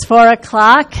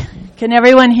4:00. Can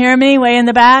everyone hear me way in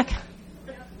the back?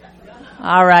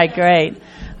 All right, great.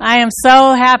 I am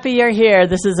so happy you're here.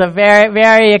 This is a very,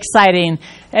 very exciting.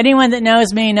 Anyone that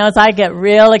knows me knows I get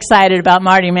real excited about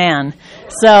Marty Mann.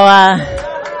 So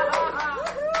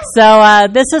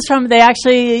this is from,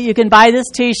 you can buy this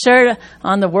T-shirt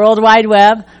on the World Wide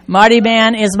Web. Marty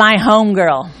Mann is my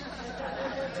homegirl.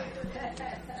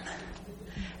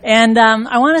 And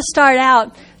I want to start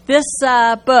out this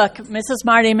book, Mrs.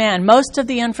 Marty Mann. Most of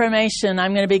the information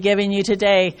I'm going to be giving you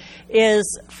today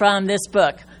is from this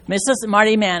book, Mrs.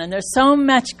 Marty Mann. And there's so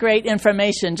much great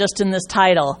information just in this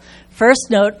title. First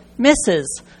note, Mrs.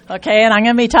 Okay, and I'm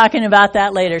going to be talking about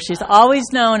that later. She's always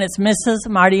known as Mrs.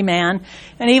 Marty Mann,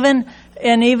 and even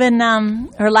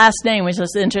her last name, which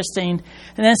was interesting.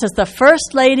 And then it says the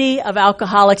First Lady of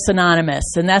Alcoholics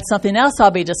Anonymous, and that's something else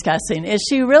I'll be discussing. Is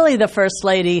she really the First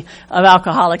Lady of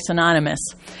Alcoholics Anonymous?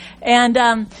 And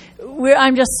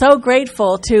I'm just so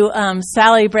grateful to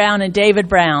Sally Brown and David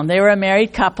Brown. They were a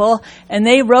married couple, and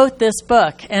they wrote this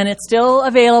book, and it's still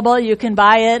available. You can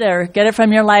buy it or get it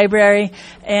from your library,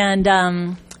 and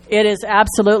it is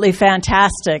absolutely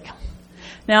fantastic.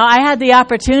 Now, I had the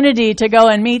opportunity to go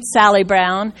and meet Sally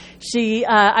Brown.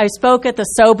 I spoke at the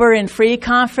Sober and Free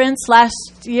conference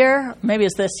last year. Maybe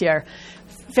it's this year.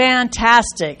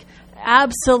 Fantastic.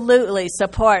 Absolutely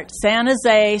support San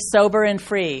Jose Sober and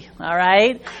Free, all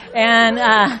right? And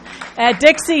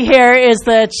Dixie here is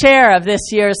the chair of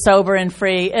this year's Sober and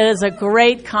Free. It is a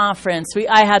great conference.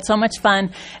 I had so much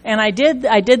fun, and I did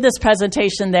this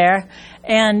presentation there,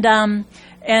 and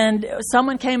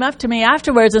someone came up to me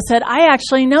afterwards and said, I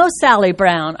actually know Sally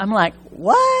Brown. I'm like,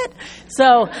 what?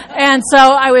 So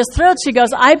I was thrilled. She goes,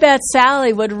 I bet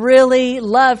Sally would really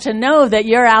love to know that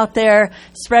you're out there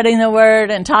spreading the word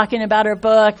and talking about her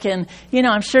book. And,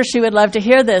 I'm sure she would love to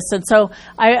hear this. And so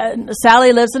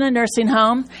Sally lives in a nursing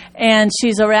home, and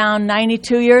she's around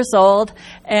 92 years old.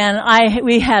 And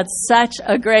we had such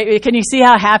a great, can you see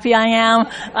how happy I am?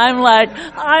 I'm like,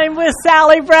 I'm with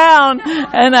Sally Brown.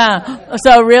 And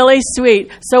so really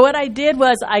sweet. So what I did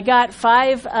was I got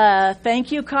 5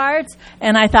 thank you cards,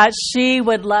 and I thought she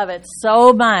would love it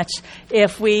so much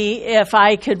if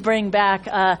I could bring back,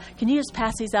 can you just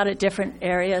pass these out at different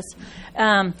areas?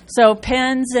 So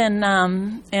pens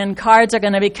and cards are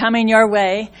going to be coming your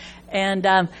way. And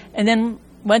then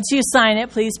once you sign it,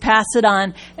 please pass it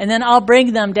on, and then I'll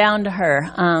bring them down to her.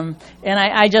 And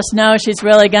I just know she's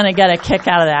really going to get a kick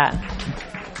out of that.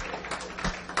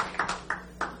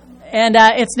 And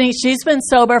it's neat. She's been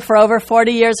sober for over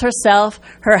 40 years herself.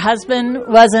 Her husband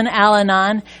was in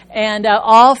Al-Anon, and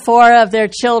all 4 of their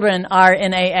children are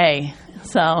in AA.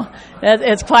 So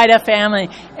it's quite a family.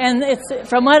 And it's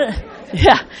from what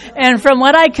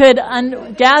I could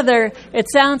gather, it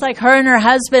sounds like her and her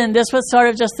husband, this was sort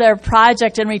of just their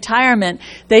project in retirement.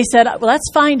 They said, well, let's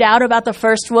find out about the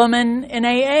first woman in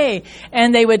AA.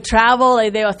 And they would travel,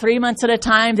 they were 3 months at a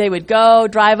time. They would go,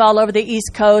 drive all over the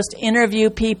East Coast, interview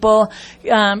people.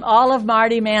 All of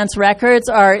Marty Mann's records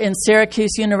are in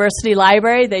Syracuse University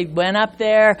Library. They went up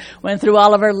there, went through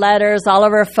all of her letters, all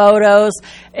of her photos.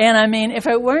 And I mean, if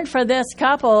it weren't for this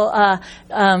couple,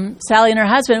 Sally and her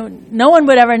husband, no one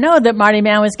would ever know that Marty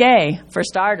Mann was gay, for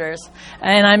starters.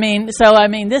 And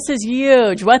this is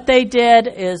huge. What they did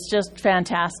is just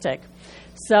fantastic.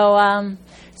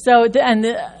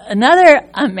 Another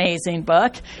amazing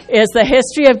book is The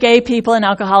History of Gay People in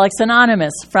Alcoholics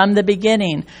Anonymous, from the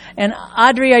beginning. And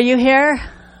Audrey, are you here?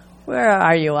 Where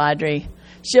are you, Audrey?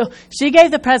 She gave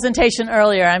the presentation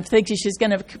earlier. I'm thinking she's going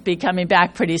to be coming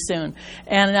back pretty soon.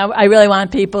 And I really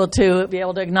want people to be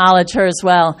able to acknowledge her as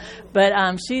well. But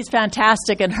she's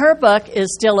fantastic, and her book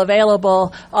is still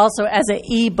available also as an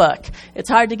e-book.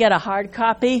 It's hard to get a hard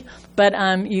copy, but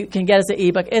you can get it as an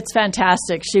e-book. It's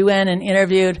fantastic. She went and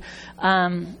interviewed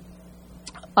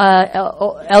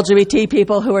LGBT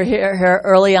people who were here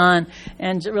early on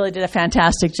and really did a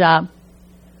fantastic job.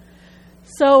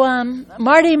 So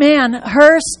Marty Mann,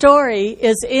 her story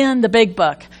is in the big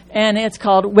book, and it's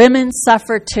called Women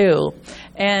Suffer Too.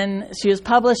 And she was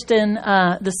published in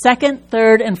the 2nd,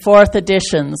 3rd, and 4th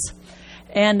editions.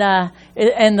 And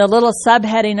the little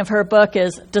subheading of her book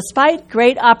is, Despite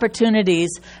Great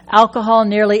Opportunities, Alcohol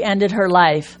Nearly Ended Her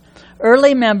Life.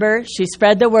 Early member, she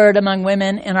spread the word among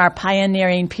women in our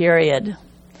pioneering period.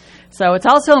 So it's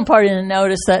also important to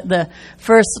notice that the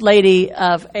First Lady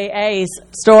of AA's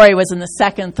story was in the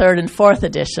 2nd, 3rd, and 4th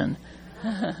edition.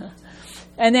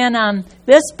 And then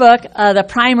this book, The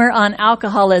Primer on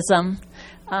Alcoholism,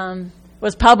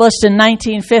 was published in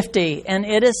 1950, and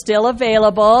it is still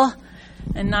available.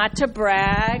 And not to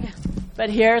brag, but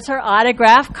here's her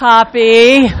autographed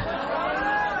copy.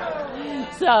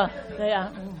 So, yeah.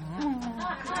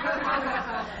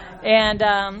 And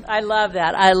I love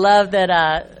that. I love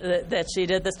that she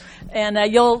did this. And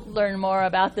you'll learn more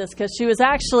about this because she was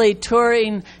actually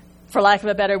touring, for lack of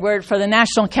a better word, for the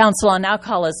National Council on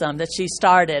Alcoholism that she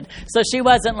started. So she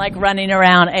wasn't like running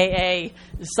around AA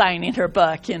signing her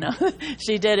book, you know.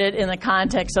 She did it in the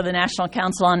context of the National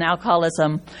Council on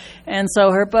Alcoholism. And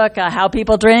so her book, How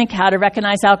People Drink, How to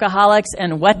Recognize Alcoholics,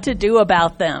 and What to Do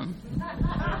About Them.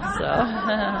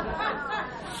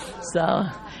 So,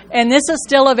 and this is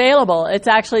still available. It's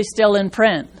actually still in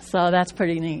print. So that's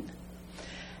pretty neat.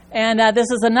 And this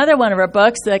is another one of her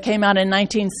books that came out in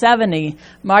 1970.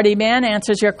 Marty Mann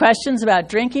answers your questions about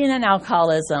drinking and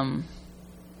alcoholism.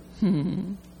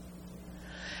 And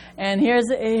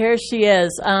here she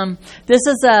is. This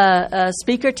is a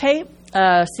speaker tape,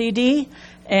 CD.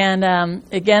 And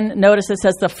again, notice it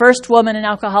says the first woman in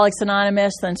Alcoholics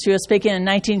Anonymous, and she was speaking in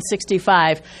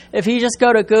 1965. If you just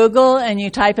go to Google and you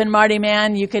type in Marty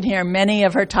Mann, you can hear many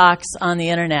of her talks on the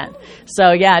internet.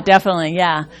 So yeah, definitely,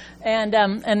 yeah. And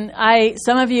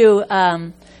some of you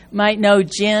might know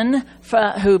Jen,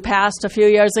 who passed a few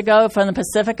years ago from the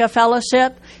Pacifica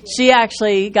Fellowship. She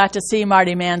actually got to see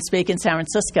Marty Mann speak in San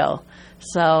Francisco.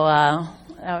 So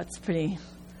it's pretty.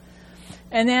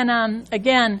 And then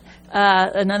again,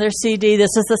 another CD.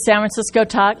 This is the San Francisco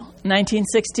talk,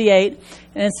 1968.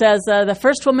 And it says, the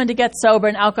first woman to get sober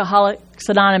in Alcoholics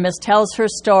Anonymous tells her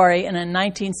story in a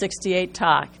 1968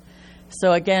 talk.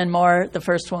 So again, more the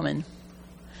first woman.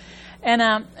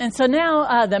 And so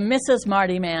now the Mrs.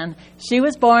 Marty Mann, she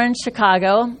was born in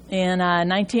Chicago in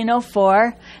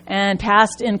 1904 and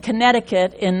passed in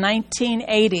Connecticut in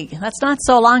 1980. That's not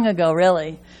so long ago,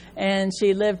 really. And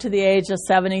she lived to the age of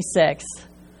 76.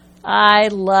 I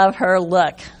love her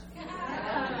look.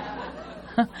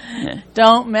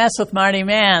 Don't mess with Marty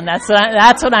Mann. That's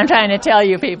what I'm trying to tell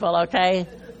you people, okay?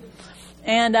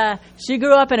 And she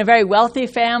grew up in a very wealthy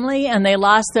family, and they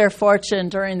lost their fortune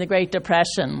during the Great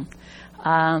Depression.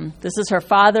 This is her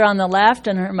father on the left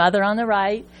and her mother on the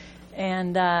right.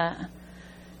 And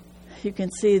you can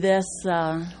see this.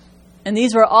 And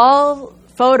these were all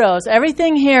photos.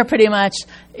 Everything here pretty much,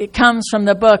 it comes from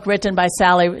the book written by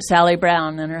Sally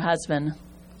Brown and her husband.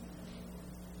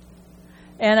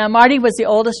 And Marty was the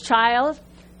oldest child.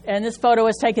 And this photo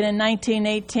was taken in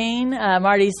 1918.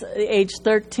 Marty's age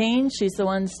 13. She's the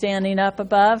one standing up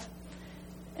above.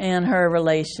 And her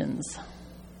relations.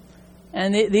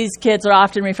 And these kids are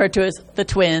often referred to as the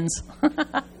twins.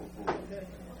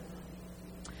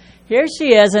 Here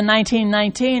she is in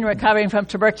 1919 recovering from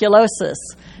tuberculosis,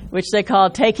 which they call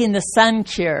taking the sun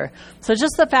cure. So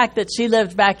just the fact that she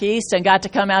lived back east and got to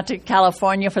come out to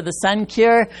California for the sun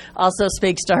cure also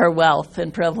speaks to her wealth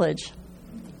and privilege.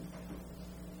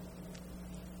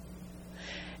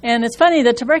 And it's funny,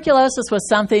 the tuberculosis was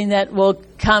something that will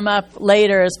come up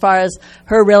later as far as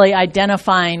her really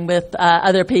identifying with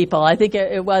other people. I think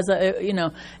it was,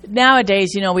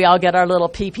 nowadays, we all get our little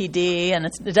PPD, and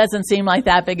it doesn't seem like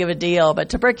that big of a deal, but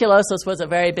tuberculosis was a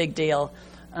very big deal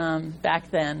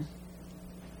back then.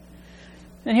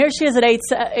 And here she is at age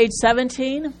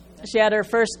 17. She had her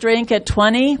first drink at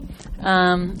 20 in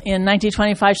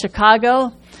 1925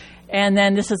 Chicago. And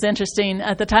then this is interesting.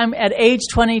 At the time, at age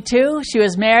 22, she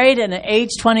was married, and at age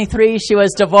 23, she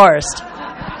was divorced.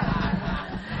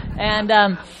 And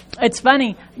it's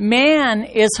funny. Mann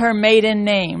is her maiden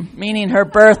name, meaning her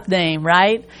birth name,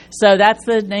 right? So that's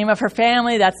the name of her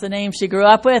family. That's the name she grew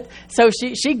up with. So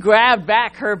she grabbed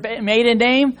back her maiden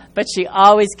name, but she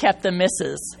always kept the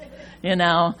Mrs.,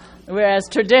 Whereas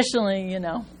traditionally,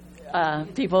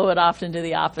 people would often do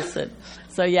the opposite.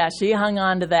 So, yeah, she hung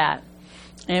on to that.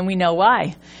 And we know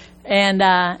why. And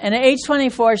at age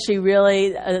 24, she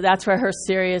really, that's where her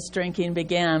serious drinking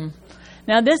began.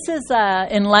 Now, this is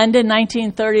in London,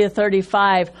 1930 to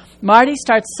 35. Marty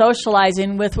starts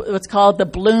socializing with what's called the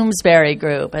Bloomsbury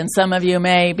Group. And some of you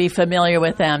may be familiar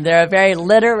with them. They're a very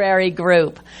literary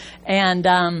group. And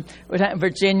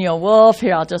Virginia Woolf,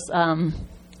 here, I'll just...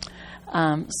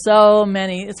 so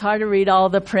many. It's hard to read all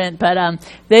the print, but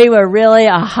they were really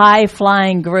a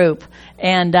high-flying group.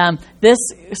 And this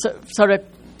sort of,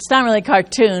 it's not really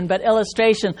cartoon, but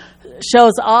illustration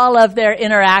shows all of their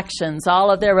interactions,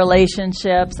 all of their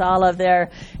relationships, all of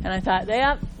their, and I thought,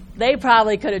 they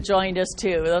probably could have joined us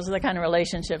too. Those are the kind of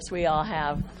relationships we all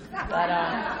have. But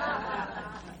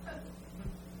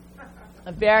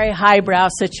a very highbrow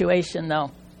situation, though.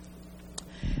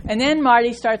 And then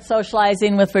Marty starts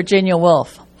socializing with Virginia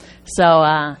Woolf.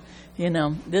 So,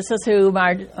 this is who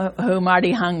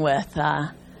Marty hung with.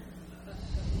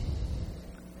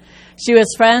 She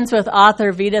was friends with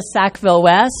author Vita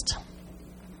Sackville-West.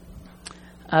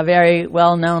 a very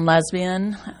well-known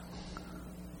lesbian.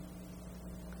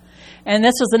 And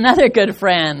this was another good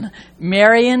friend,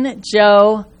 Marion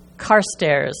Jo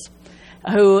Carstairs,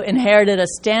 who inherited a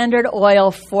Standard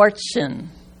Oil fortune.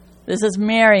 This is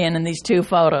Marion in these three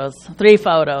photos.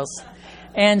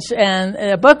 And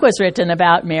a book was written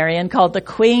about Marion called The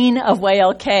Queen of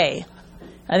Whale Cay.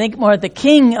 I think more The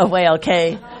King of Whale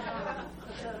Cay.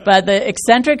 But the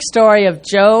eccentric story of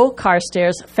Jo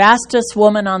Carstairs, fastest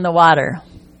woman on the water.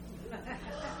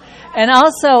 And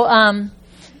also,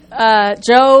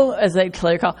 Jo, as they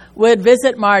clearly call, would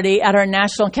visit Marty at her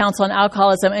National Council on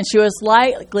Alcoholism, and she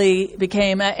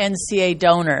became an NCA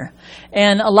donor.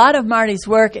 And a lot of Marty's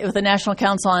work with the National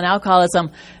Council on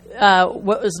Alcoholism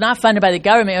was not funded by the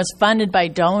government; it was funded by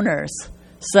donors.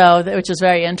 So, which is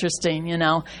very interesting,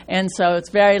 And so, it's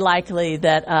very likely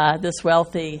that this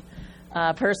wealthy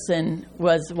person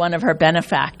was one of her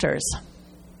benefactors.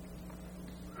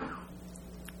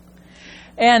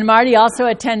 And Marty also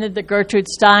attended the Gertrude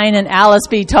Stein and Alice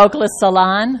B. Toklas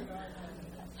Salon.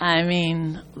 I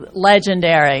mean,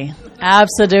 legendary.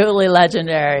 Absolutely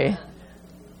legendary.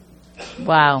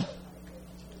 Wow.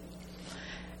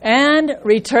 And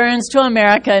returns to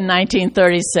America in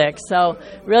 1936. So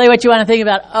really what you want to think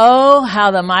about, how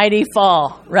the mighty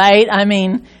fall, right? I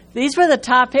mean, these were the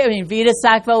top hits. Vita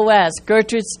Sackville West,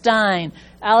 Gertrude Stein,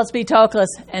 Alice B. Toklas.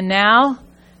 And now,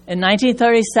 in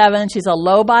 1937, she's a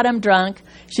low-bottom drunk.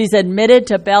 She's admitted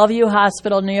to Bellevue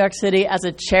Hospital, New York City, as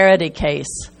a charity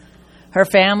case. Her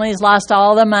family's lost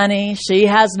all the money. She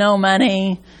has no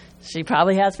money. She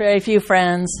probably has very few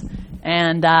friends.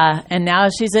 And now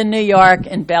she's in New York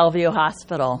in Bellevue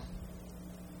Hospital.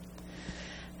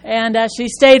 And she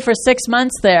stayed for 6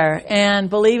 months there, and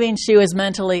believing she was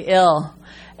mentally ill.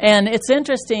 And it's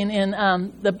interesting in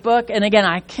the book, and again,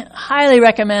 I highly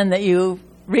recommend that you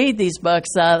read these books,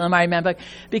 the Marty Mann book,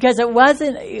 because it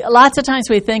wasn't, lots of times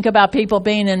we think about people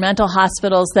being in mental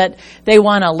hospitals that they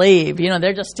want to leave.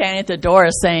 They're just standing at the door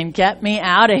saying, get me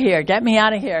out of here, get me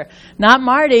out of here. Not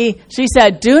Marty. She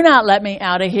said, do not let me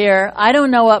out of here. I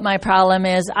don't know what my problem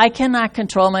is. I cannot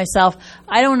control myself.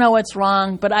 I don't know what's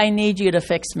wrong, but I need you to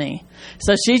fix me.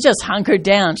 So she just hunkered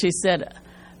down. She said,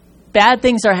 bad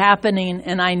things are happening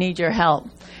and I need your help.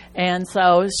 And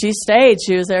so she stayed.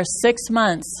 She was there 6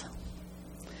 months.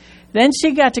 Then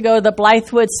she got to go to the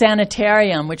Blythewood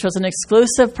Sanitarium, which was an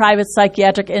exclusive private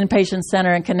psychiatric inpatient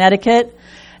center in Connecticut.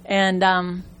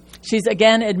 And she's,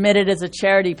 again, admitted as a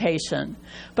charity patient.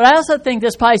 But I also think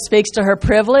this probably speaks to her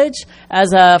privilege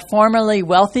as a formerly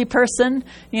wealthy person,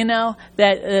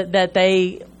 that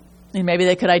they, maybe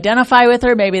they could identify with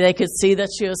her. Maybe they could see that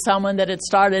she was someone that had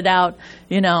started out,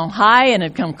 high and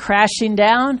had come crashing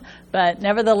down. But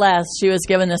nevertheless, she was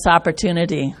given this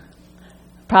opportunity.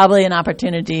 Probably an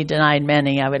opportunity denied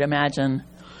many, I would imagine.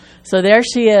 So there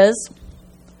she is.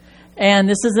 And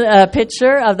this is a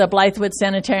picture of the Blythewood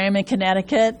Sanitarium in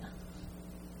Connecticut.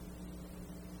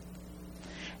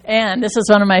 And this is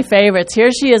one of my favorites. Here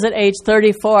she is at age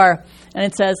 34. And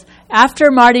it says,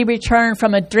 after Marty returned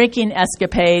from a drinking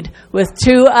escapade with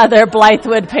 2 other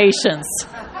Blythewood patients.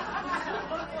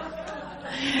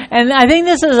 And I think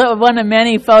this is one of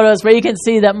many photos where you can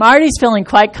see that Marty's feeling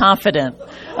quite confident.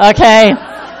 Okay?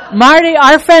 Marty,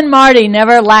 our friend Marty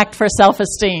never lacked for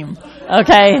self-esteem.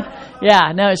 Okay?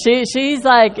 Yeah, no,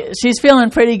 she's feeling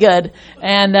pretty good.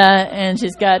 And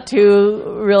she's got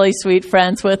 2 really sweet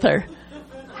friends with her.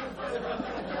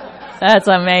 That's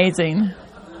amazing.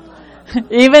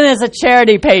 Even as a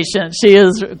charity patient, she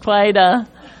is quite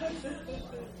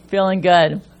feeling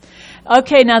good.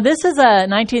 Okay, now this is a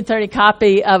 1930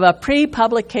 copy of a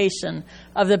pre-publication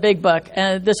of the Big Book.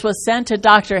 And this was sent to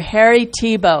Dr. Harry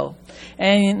Tiebout.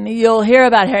 And you'll hear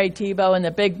about Harry Tiebout in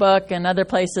the Big Book and other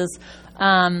places.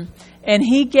 And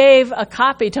he gave a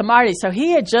copy to Marty, so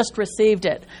he had just received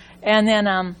it. And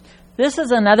then this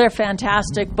is another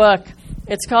fantastic book.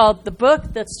 It's called The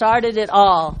Book That Started It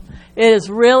All. It is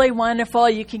really wonderful.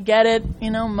 You can get it,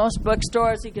 most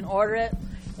bookstores, you can order it.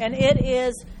 And it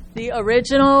is the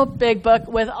original Big Book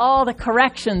with all the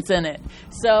corrections in it.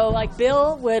 So, like,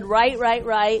 Bill would write,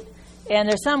 and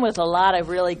there's some with a lot of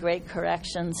really great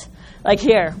corrections. Like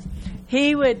here,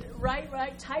 he would write,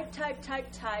 type,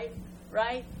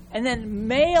 right? And then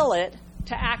mail it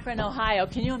to Akron, Ohio.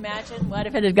 Can you imagine what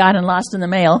if it had gotten lost in the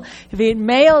mail? If he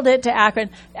mailed it to Akron,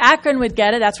 Akron would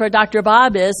get it. That's where Dr.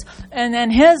 Bob is. And then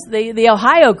the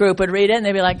Ohio group would read it, and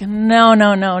they'd be like,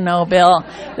 no, Bill.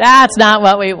 That's not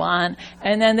what we want.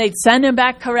 And then they'd send him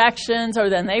back corrections, or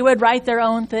then they would write their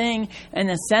own thing, and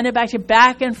then send it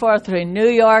back and forth between New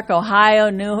York, Ohio.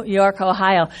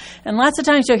 And lots of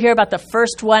times you'll hear about the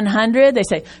first 100. They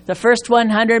say, the first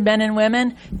 100 men and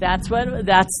women, that's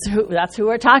who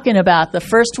we're talking about. The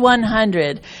first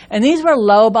 100. And these were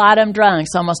low-bottom drunks.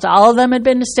 Almost all of them had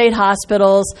been to state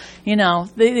hospitals.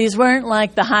 These weren't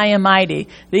like the high and mighty.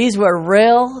 These were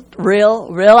real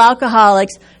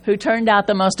alcoholics who turned out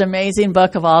the most amazing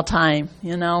book of all time,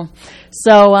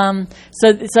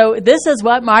 So this is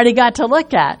what Marty got to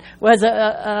look at, was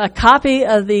a copy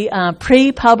of the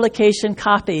pre-publication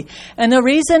copy. And the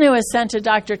reason it was sent to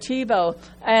Dr. Tiebout,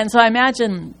 and so I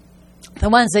imagine the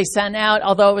ones they sent out,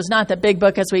 although it was not the big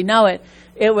book as we know it,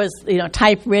 it was,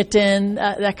 typewritten,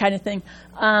 that kind of thing,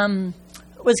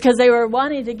 was because they were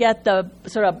wanting to get the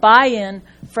sort of buy-in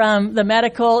from the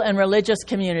medical and religious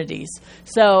communities.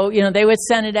 So, they would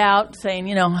send it out saying,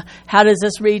 how does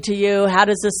this read to you? How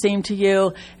does this seem to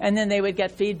you? And then they would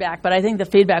get feedback. But I think the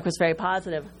feedback was very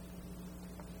positive.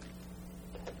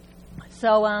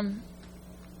 So,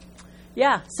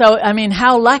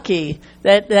 how lucky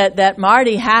that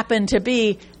Marty happened to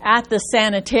be at the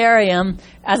sanitarium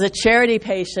as a charity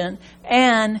patient,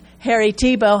 and Harry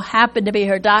Tiebout happened to be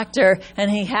her doctor,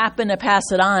 and he happened to pass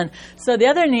it on. So the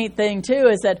other neat thing, too,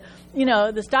 is that,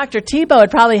 this Dr. Tiebout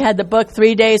had probably had the book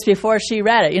 3 days before she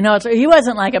read it. He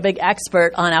wasn't like a big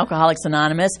expert on Alcoholics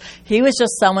Anonymous. He was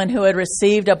just someone who had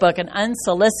received a book, an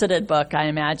unsolicited book, I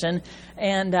imagine.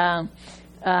 And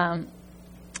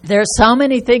there's so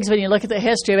many things when you look at the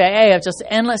history of AA of just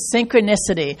endless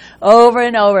synchronicity over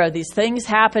and over, these things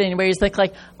happening where you think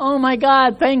like, oh my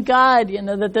God, thank God,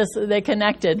 that they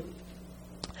connected.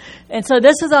 And so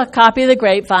this is a copy of the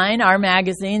Grapevine, our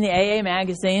magazine, the AA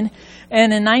magazine.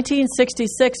 And in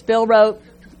 1966, Bill wrote,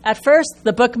 at first,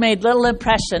 the book made little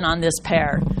impression on this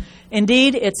pair.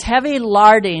 Indeed, its heavy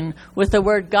larding with the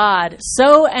word God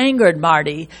so angered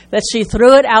Marty that she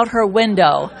threw it out her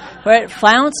window, where it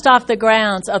flounced off the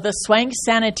grounds of the Swank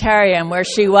Sanitarium where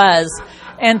she was,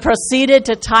 and proceeded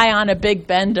to tie on a big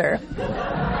bender.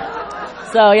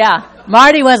 So,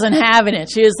 Marty wasn't having it.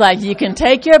 She was like, you can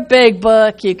take your big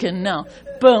book,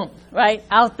 boom, right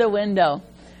out the window.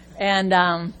 And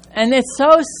it's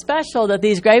so special that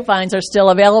these Grapevines are still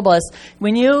available.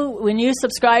 When you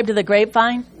subscribe to the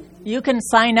Grapevine, you can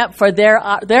sign up for their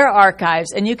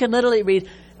archives, and you can literally read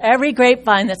every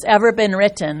Grapevine that's ever been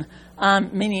written,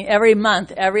 meaning every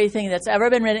month, everything that's ever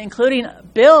been written, including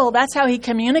Bill. That's how he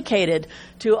communicated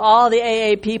to all the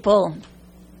AA people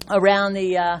around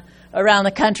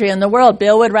the country and the world.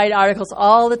 Bill would write articles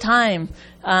all the time,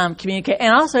 communicate.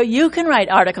 And also, you can write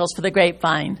articles for the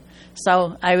Grapevine.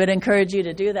 So I would encourage you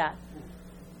to do that.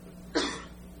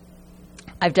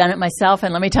 I've done it myself,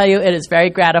 and let me tell you, it is very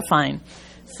gratifying.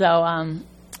 So,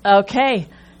 okay.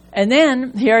 And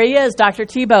then here he is, Dr.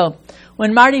 Tiebout.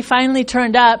 When Marty finally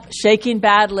turned up, shaking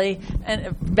badly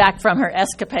and back from her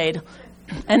escapade,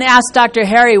 and asked Dr.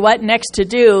 Harry what next to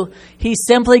do, he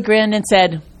simply grinned and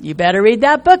said, you better read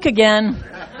that book again.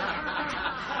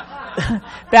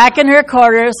 Back in her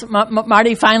quarters,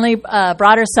 Marty finally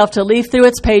brought herself to leaf through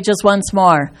its pages once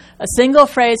more. A single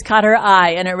phrase caught her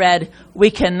eye, and it read, we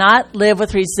cannot live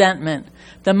with resentment.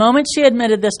 The moment she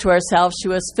admitted this to herself, she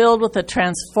was filled with a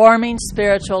transforming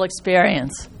spiritual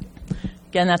experience.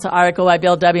 Again, that's an article by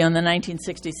Bill W. in the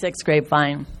 1966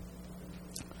 Grapevine.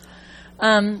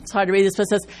 It's hard to read this, but it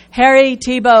says, Harry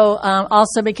Tiebout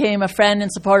also became a friend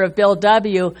and supporter of Bill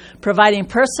W., providing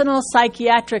personal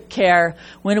psychiatric care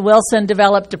when Wilson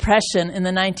developed depression in the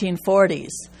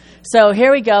 1940s. So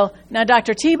here we go. Now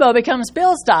Dr. Tiebout becomes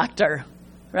Bill's doctor,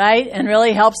 right, and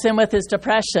really helps him with his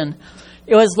depression.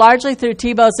 It was largely through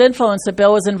Tiebout's influence that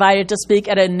Bill was invited to speak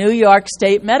at a New York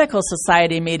State Medical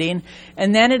Society meeting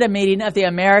and then at a meeting of the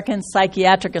American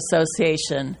Psychiatric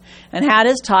Association, and had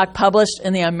his talk published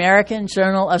in the American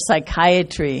Journal of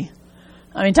Psychiatry.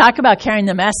 I mean, talk about carrying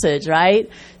the message, right?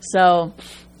 So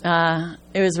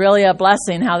it was really a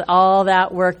blessing how all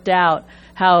that worked out,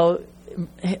 how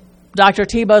Dr.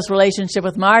 Tiebout's relationship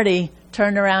with Marty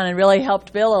turned around and really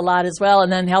helped Bill a lot as well, and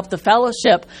then helped the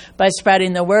fellowship by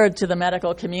spreading the word to the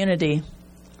medical community.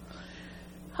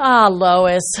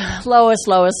 Lois.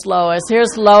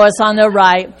 Here's Lois on the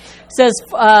right. It says,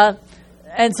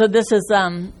 and so this is,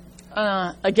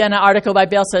 again, an article by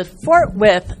Bill says, Fort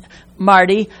Worth,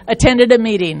 Marty attended a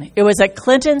meeting. It was at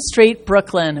Clinton Street,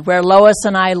 Brooklyn, where Lois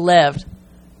and I lived.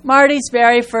 Marty's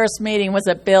very first meeting was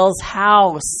at Bill's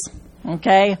house,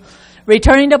 okay?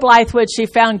 Returning to Blythewood, she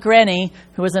found Granny,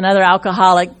 who was another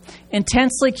alcoholic,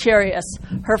 intensely curious.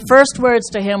 Her first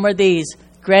words to him were these: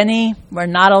 "Granny, we're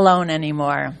not alone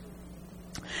anymore."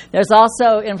 There's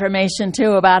also information,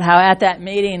 too, about how at that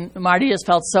meeting, Marty just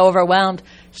felt so overwhelmed.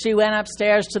 She went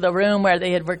upstairs to the room where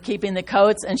they were keeping the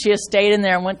coats, and she just stayed in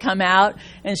there and wouldn't come out.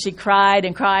 And she cried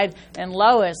and cried. And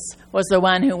Lois was the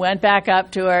one who went back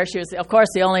up to her. She was, of course,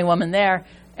 the only woman there.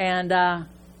 And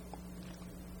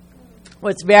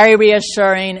was very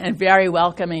reassuring and very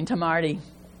welcoming to Marty.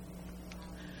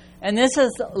 And this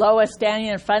is Lois standing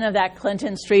in front of that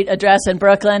Clinton Street address in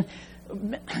Brooklyn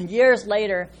years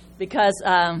later, because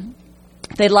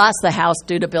they lost the house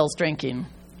due to Bill's drinking.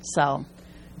 So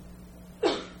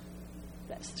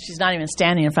she's not even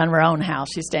standing in front of her own house.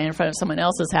 She's standing in front of someone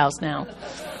else's house now.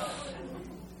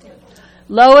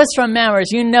 Lois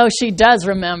remembers. You know she does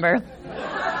remember.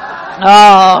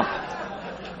 Oh,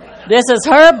 this is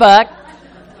her book,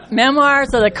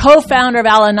 Memoirs of the Co-Founder of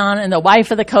Al-Anon and the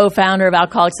Wife of the Co-Founder of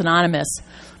Alcoholics Anonymous.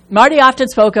 Marty often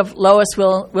spoke of Lois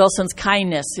Wilson's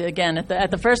kindness. Again,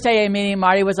 at the first AA meeting,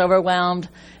 Marty was overwhelmed,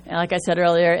 and like I said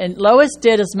earlier, and Lois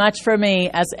did as much for me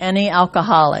as any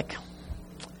alcoholic.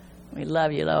 We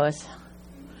love you, Lois.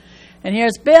 And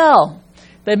here's Bill.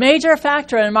 The major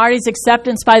factor in Marty's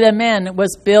acceptance by the men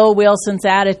was Bill Wilson's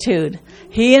attitude.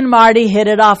 He and Marty hit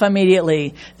it off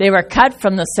immediately. They were cut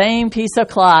from the same piece of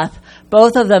cloth,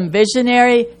 both of them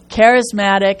visionary,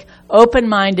 charismatic,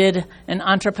 open-minded, and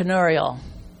entrepreneurial.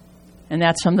 And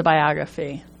that's from the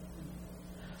biography.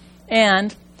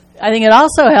 And I think it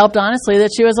also helped, honestly,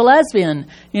 that she was a lesbian.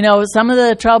 You know, some of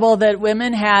the trouble that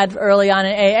women had early on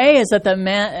in AA is that the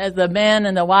men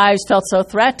and the wives felt so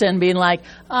threatened, being like,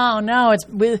 "Oh no,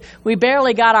 we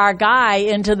barely got our guy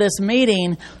into this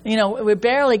meeting. You know, we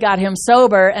barely got him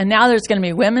sober, and now there's going to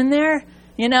be women there."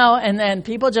 You know, and then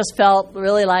people just felt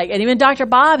really like, and even Dr.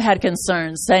 Bob had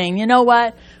concerns, saying, "You know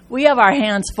what? We have our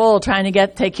hands full trying to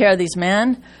take care of these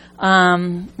men.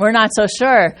 We're not so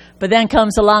sure." But then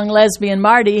comes along lesbian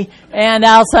Marty, and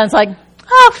all of a sudden it's like,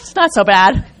 "Oh, it's not so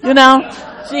bad." You know,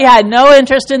 she had no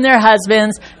interest in their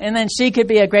husbands, and then she could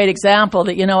be a great example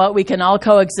that, you know what, we can all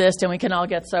coexist and we can all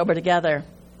get sober together.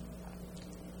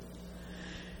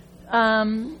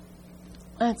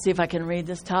 Let's see if I can read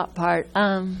this top part.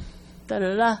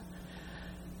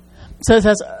 So it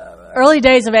says, early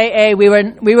days of AA, we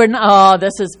were. Oh,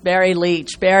 this is Barry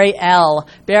Leach, Barry L.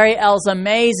 Barry L's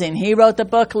amazing. He wrote the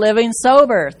book Living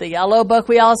Sober, the yellow book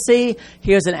we all see.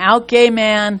 He was an out gay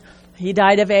man. He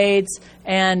died of AIDS,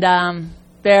 and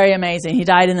very amazing. He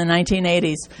died in the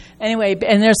 1980s. Anyway,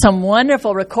 and there's some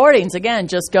wonderful recordings. Again,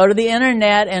 just go to the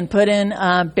internet and put in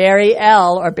Barry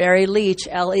L. or Barry Leach,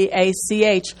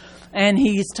 Leach. And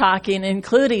he's talking,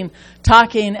 including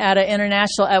talking at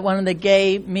one of the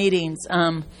gay meetings.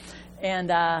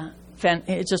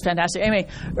 It's just fantastic. Anyway,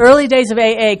 early days of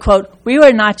AA, quote, "We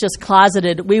were not just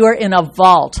closeted, we were in a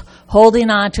vault, holding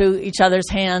on to each other's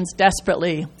hands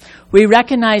desperately. We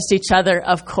recognized each other,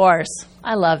 of course."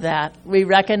 I love that. We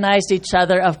recognized each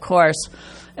other, of course.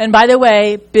 And by the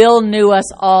way, Bill knew us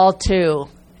all too.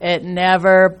 It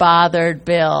never bothered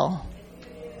Bill.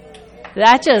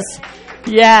 That just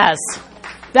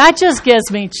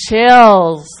gives me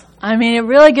chills. I mean, it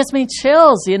really gives me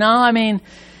chills, you know? I mean,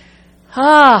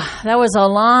 that was a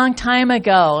long time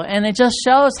ago. And it just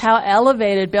shows how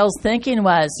elevated Bill's thinking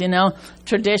was, you know?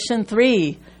 Tradition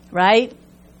 3, right?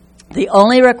 The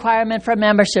only requirement for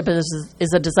membership is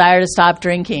a desire to stop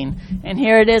drinking. And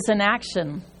here it is in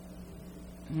action.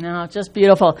 No, just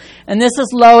beautiful. And this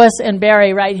is Lois and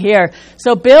Barry right here.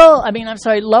 So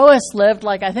Lois lived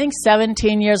I think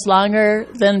 17 years longer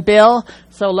than Bill.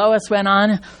 So Lois went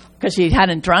on because she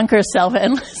hadn't drunk herself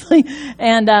endlessly.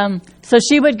 And so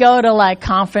she would go to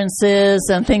conferences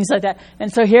and things like that.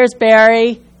 And so here's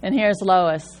Barry and here's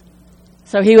Lois.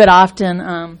 So he would often,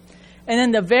 and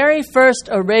then the very first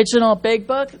original big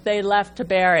book, they left to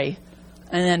Barry.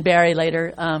 And then Barry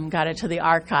later got it to the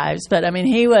archives. But, I mean,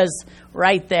 he was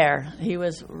right there. He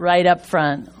was right up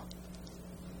front.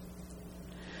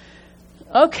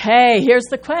 Okay, here's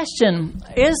the question.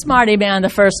 Is Marty Mann the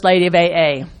first lady of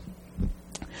AA?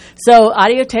 So,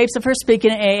 audio tapes of her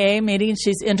speaking at AA meetings.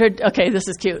 Okay, this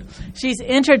is cute. She's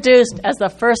introduced as the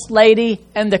first lady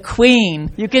and the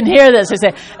queen. You can hear this. They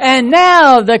say, "And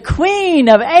now the queen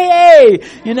of AA,"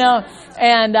 you know,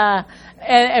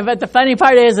 but the funny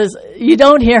part is you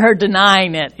don't hear her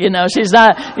denying it. You know, she's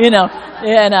not, you know,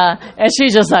 and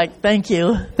she's just like, thank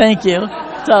you.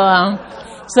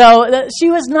 So she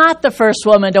was not the first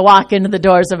woman to walk into the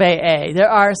doors of AA. There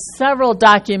are several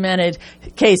documented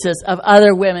cases of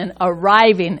other women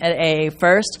arriving at AA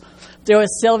first. There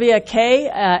was Sylvia K.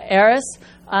 Aris,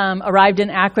 arrived in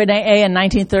Akron AA in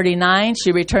 1939.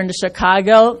 She returned to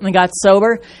Chicago and got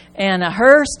sober. And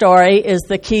her story is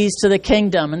The Keys to the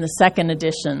Kingdom in the second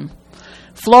edition.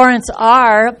 Florence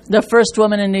R., the first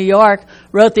woman in New York,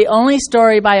 wrote the only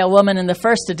story by a woman in the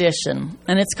first edition,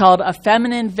 and it's called A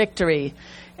Feminine Victory.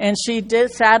 And she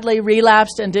did sadly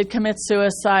relapsed and did commit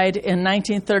suicide in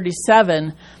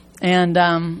 1937, and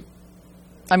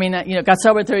got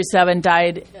sober in 37,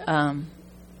 died.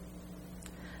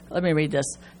 Let me read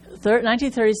this: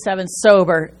 1937,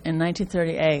 sober in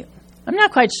 1938. I'm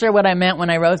not quite sure what I meant when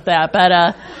I wrote that, but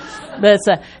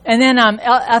and then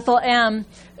Ethel M.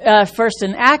 First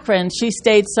in Akron, she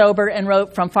stayed sober and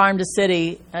wrote From Farm to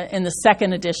City in the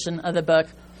second edition of the book,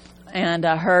 and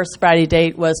her sobriety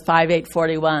date was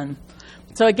 5/8/41.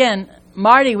 So again,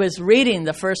 Marty was reading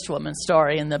the first woman's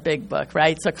story in the big book,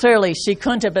 right? So clearly she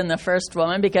couldn't have been the first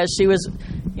woman because she was,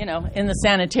 in the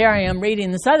sanitarium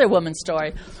reading this other woman's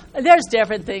story. There's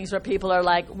different things where people are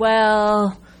like,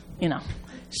 well,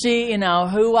 she,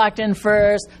 who walked in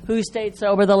first, who stayed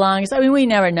sober the longest. I mean, we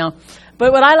never know.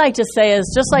 But what I like to say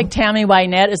is, just like Tammy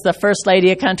Wynette is the first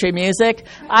lady of country music,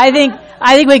 I think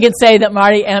we can say that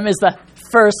Marty M. is the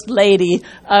first lady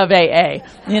of AA.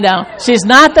 She's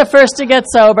not the first to get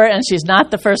sober, and she's not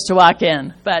the first to walk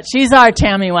in, but she's our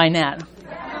Tammy Wynette.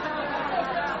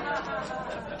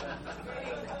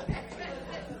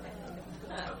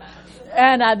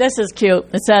 And this is cute.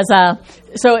 It says,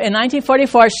 so in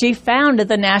 1944, she founded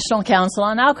the National Council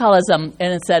on Alcoholism,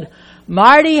 and it said,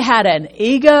 Marty had an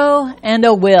ego and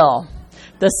a will,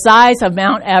 the size of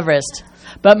Mount Everest.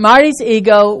 But Marty's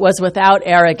ego was without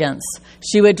arrogance.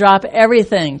 She would drop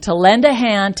everything to lend a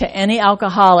hand to any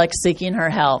alcoholic seeking her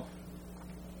help.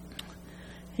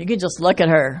 You could just look at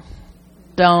her.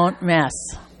 Don't mess.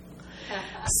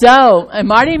 So,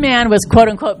 Marty Mann was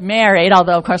quote-unquote married,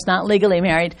 although of course not legally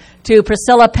married, to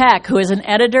Priscilla Peck, who is an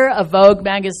editor of Vogue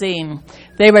magazine.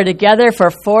 They were together for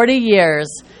 40 years.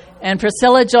 And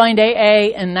Priscilla joined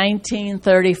AA in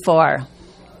 1934.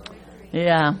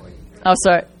 Yeah. Oh,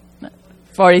 sorry.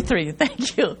 43.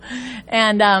 Thank you.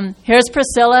 And here's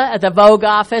Priscilla at the Vogue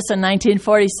office in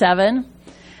 1947.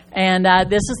 And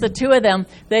this is the two of them.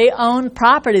 They owned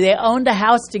property. They owned a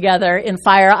house together in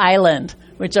Fire Island,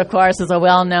 which, of course, is a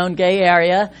well-known gay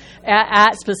area,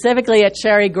 specifically at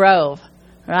Cherry Grove,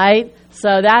 right? So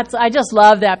I just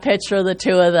love that picture of the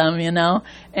two of them,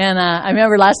 And I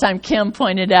remember last time Kim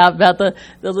pointed out about the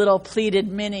little pleated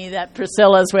mini that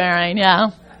Priscilla's wearing,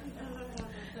 yeah.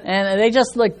 And they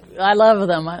just look, I love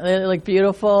them. They look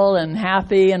beautiful and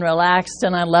happy and relaxed,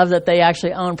 and I love that they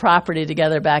actually owned property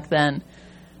together back then.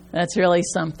 That's really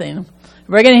something.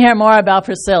 We're going to hear more about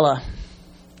Priscilla.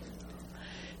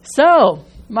 So,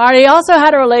 Marty also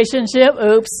had a relationship,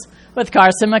 with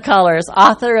Carson McCullers,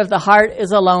 author of The Heart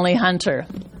is a Lonely Hunter.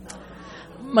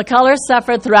 McCullers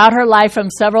suffered throughout her life from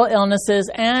several illnesses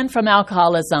and from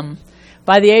alcoholism.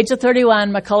 By the age of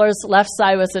 31, McCullers' left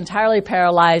side was entirely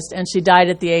paralyzed, and she died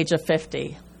at the age of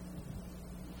 50.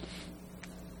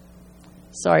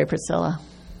 Sorry, Priscilla.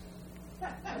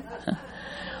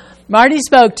 Marty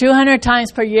spoke 200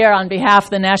 times per year on behalf of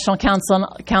the National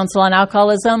Council on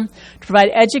Alcoholism to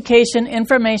provide education,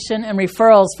 information, and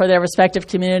referrals for their respective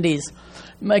communities.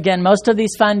 Again, most of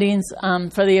these fundings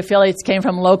for the affiliates came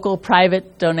from local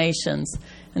private donations.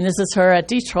 And this is her at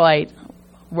Detroit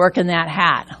working that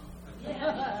hat.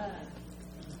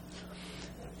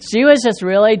 She was just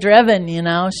really driven,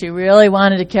 She really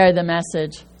wanted to carry the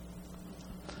message.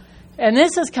 And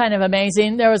this is kind of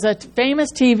amazing. There was a famous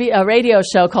radio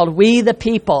show called We the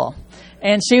People,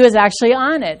 and she was actually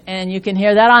on it, and you can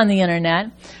hear that on the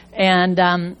internet, and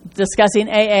discussing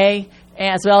AA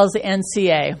as well as the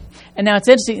NCA. And now it's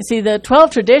interesting. See, the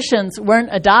 12 traditions weren't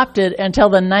adopted until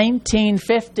the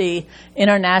 1950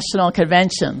 International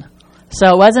Convention.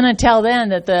 So it wasn't until then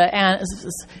that the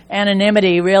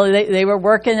anonymity really, they were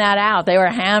working that out. They were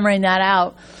hammering that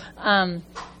out.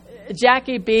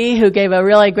 Jackie B., who gave a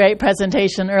really great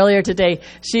presentation earlier today,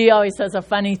 she always says a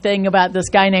funny thing about this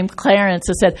guy named Clarence,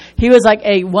 who said he was like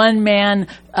a one-man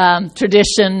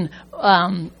tradition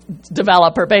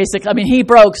developer, basically. I mean, he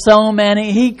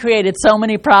created so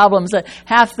many problems that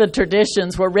half the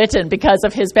traditions were written because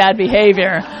of his bad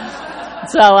behavior.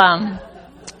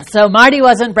 So Marty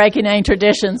wasn't breaking any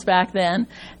traditions back then,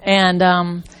 and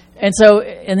so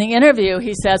in the interview,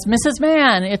 he says, Mrs.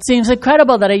 Mann, it seems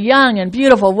incredible that a young and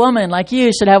beautiful woman like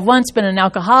you should have once been an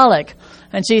alcoholic.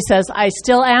 And she says, I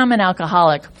still am an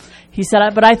alcoholic. He said,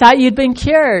 but I thought you'd been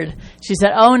cured. She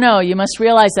said, oh no, you must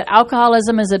realize that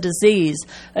alcoholism is a disease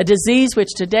which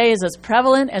today is as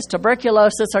prevalent as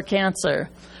tuberculosis or cancer.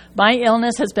 My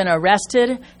illness has been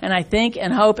arrested, and I think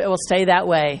and hope it will stay that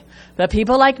way. But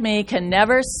people like me can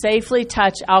never safely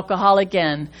touch alcohol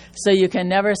again, so you can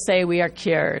never say we are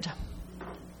cured.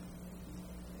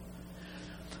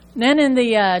 Then in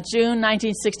the June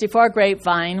 1964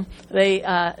 Grapevine, they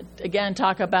again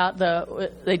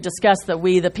they discuss the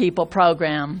We the People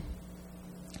program.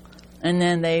 And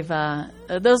then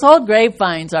those old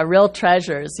grapevines are real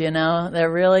treasures,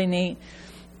 They're really neat.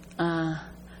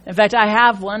 In fact, I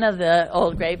have one of the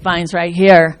old grapevines right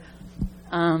here.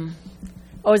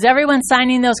 Is everyone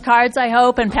signing those cards, I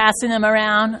hope, and passing them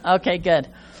around? Okay, good.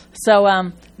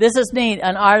 So this is neat,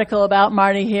 an article about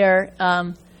Marty here.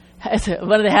 One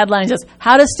of the headlines is,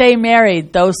 How to Stay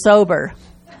Married, Though Sober.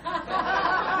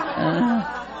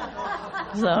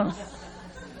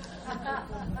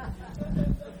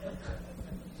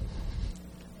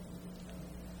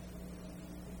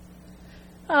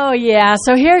 Oh, yeah.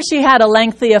 So here she had a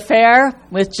lengthy affair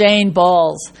with Jane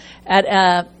Bowles.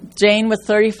 Jane was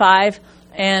 35,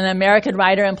 an American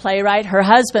writer and playwright. Her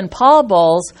husband, Paul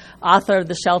Bowles, author of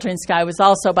The Sheltering Sky, was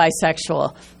also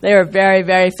bisexual. They were very,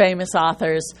 very famous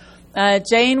authors.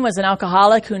 Jane was an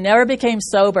alcoholic who never became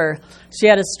sober. She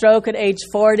had a stroke at age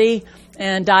 40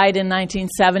 and died in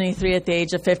 1973 at the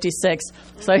age of 56.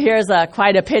 So here's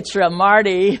quite a picture of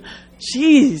Marty.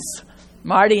 Jeez.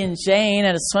 Marty and Jane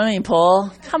at a swimming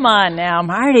pool. Come on now,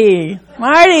 Marty.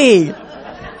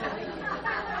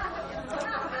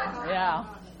 Yeah.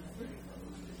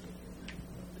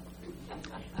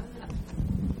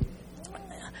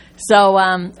 So,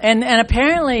 and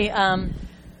apparently,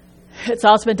 it's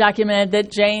also been documented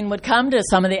that Jane would come to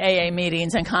some of the AA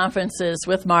meetings and conferences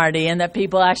with Marty, and that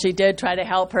people actually did try to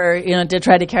help her, did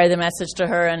try to carry the message to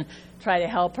her and try to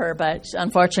help her, but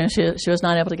unfortunately she was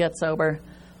not able to get sober.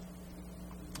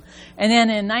 And then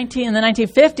in the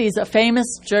 1950s, a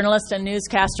famous journalist and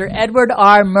newscaster, Edward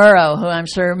R. Murrow, who I'm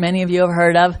sure many of you have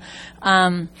heard of,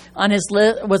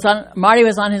 Marty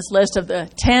was on his list of the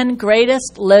 10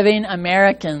 greatest living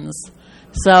Americans.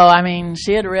 So,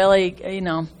 she had really,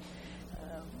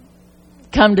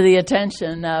 come to the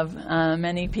attention of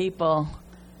many people.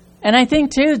 And I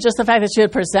think, too, just the fact that she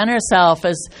would present herself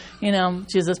as,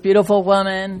 she's this beautiful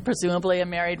woman, presumably a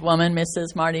married woman,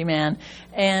 Mrs. Marty Mann,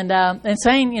 and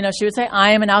saying, she would say,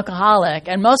 I am an alcoholic.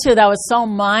 And mostly that was so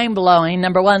mind-blowing,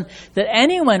 number one, that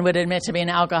anyone would admit to being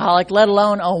an alcoholic, let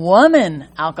alone a woman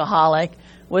alcoholic,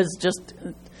 was just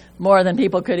more than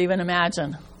people could even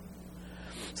imagine.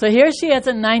 So here she is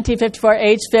in 1954,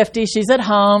 age 50. She's at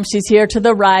home. She's here to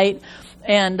the right.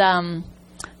 And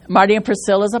Marty and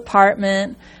Priscilla's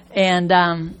apartment. And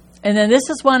then this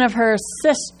is one of her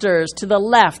sisters to the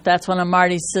left. That's one of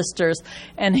Marty's sisters.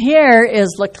 And here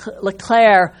is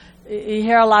LeClaire. You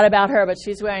hear a lot about her, but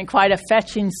she's wearing quite a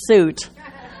fetching suit.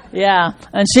 Yeah,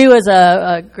 and she was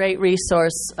a great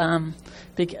resource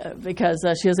because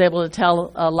she was able to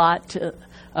tell a lot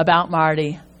about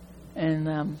Marty.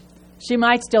 And she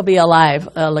might still be alive,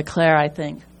 LeClaire, I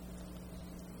think.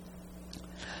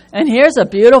 And here's a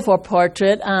beautiful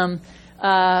portrait.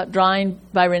 Drawing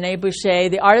by Rene Boucher.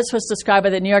 The artist was described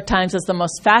by the New York Times as the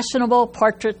most fashionable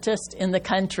portraitist in the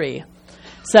country.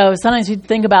 So sometimes you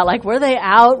think about, were they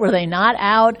out? Were they not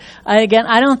out? Again,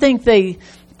 I don't think they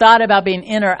thought about being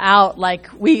in or out like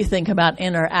we think about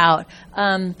in or out.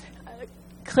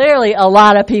 Clearly, a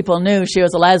lot of people knew she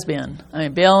was a lesbian.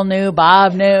 Bill knew,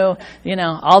 Bob knew,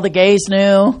 all the gays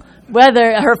knew.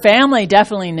 Whether her family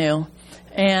definitely knew.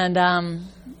 And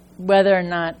whether or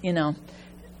not,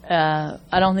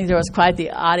 I don't think there was quite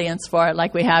the audience for it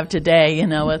like we have today,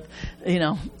 with,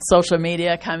 social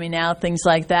media coming out, things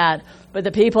like that. But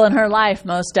the people in her life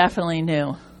most definitely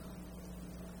knew.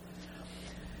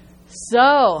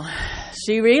 So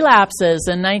she relapses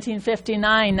in 1959,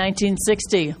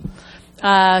 1960.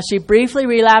 She briefly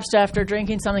relapsed after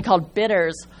drinking something called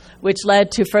bitters, which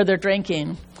led to further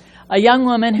drinking. A young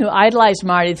woman who idolized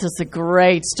Marty, this is a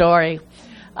great story,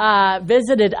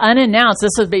 visited unannounced.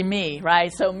 This would be me,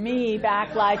 right? So me back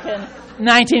in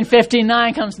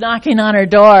 1959 comes knocking on her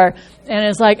door and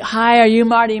is like, hi, are you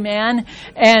Marty Mann?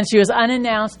 And she was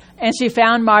unannounced and she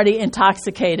found Marty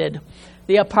intoxicated.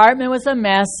 The apartment was a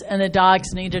mess and the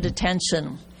dogs needed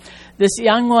attention. This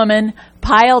young woman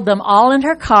piled them all in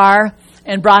her car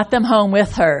and brought them home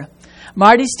with her.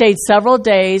 Marty stayed several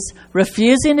days,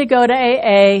 refusing to go to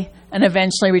AA and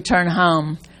eventually return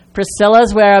home.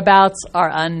 Priscilla's whereabouts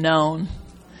are unknown.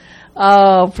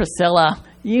 Oh, Priscilla,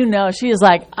 she is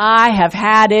like, I have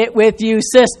had it with you,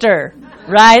 sister,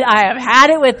 right? I have had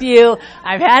it with you.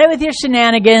 I've had it with your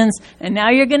shenanigans, and now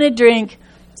you're going to drink.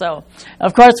 So,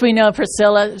 of course, we know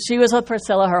Priscilla. She was with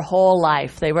Priscilla her whole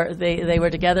life. They were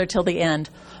together till the end.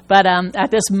 But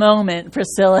at this moment,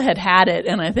 Priscilla had it,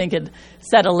 and I think had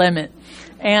set a limit.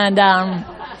 And at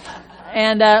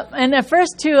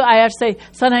first, too, I have to say,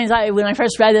 sometimes when I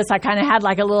first read this, I kind of had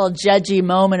like a little judgy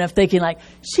moment of thinking, like,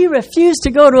 she refused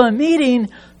to go to a meeting.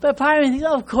 But part of me thinks,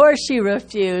 oh, of course she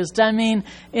refused. I mean,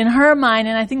 in her mind,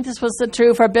 and I think this was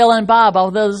true for Bill and Bob,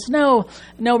 although there's no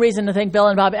reason to think Bill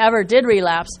and Bob ever did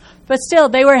relapse. But still,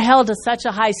 they were held to such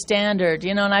a high standard,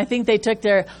 and I think they took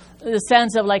the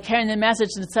sense of like carrying the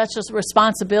message and such a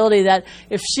responsibility that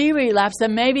if she relapsed,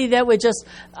 then maybe that would just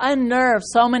unnerve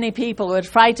so many people, would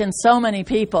frighten so many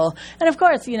people. And of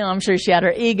course, I'm sure she had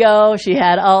her ego, she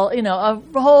had a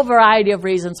whole variety of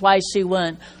reasons why she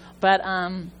wouldn't. But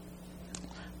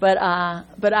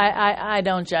I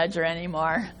don't judge her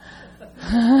anymore.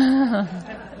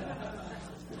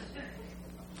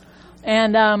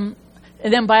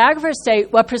 And then biographers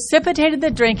state, what precipitated the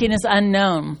drinking is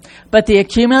unknown, but the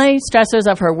accumulating stressors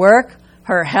of her work,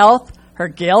 her health, her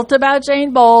guilt about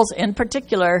Jane Bowles in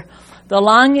particular, the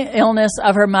long illness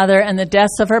of her mother, and the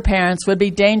deaths of her parents would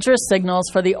be dangerous signals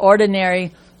for the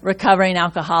ordinary recovering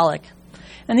alcoholic.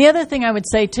 And the other thing I would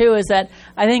say, too, is that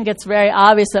I think it's very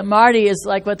obvious that Marty is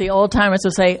like what the old-timers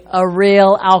would say, a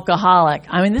real alcoholic.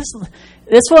 I mean, this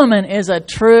woman is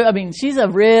she's a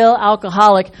real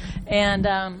alcoholic, and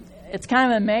it's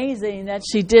kind of amazing that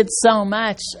she did so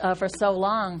much for so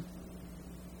long,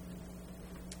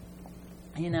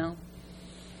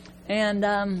 And,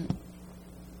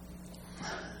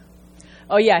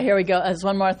 oh, yeah, here we go. There's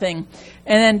one more thing.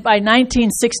 And then by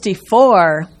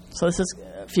 1964, so this is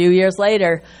a few years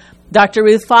later, Dr.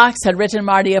 Ruth Fox had written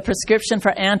Marty a prescription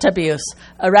for antabuse,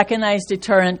 a recognized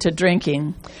deterrent to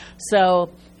drinking. So,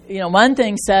 one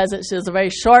thing says that she was a very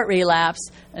short relapse,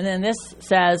 and then this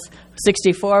says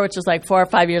 64, which is like 4 or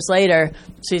 5 years later,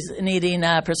 she's needing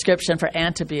a prescription for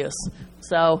antabuse.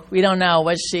 So we don't know.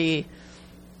 Was she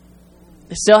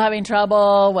still having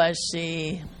trouble? Was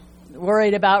she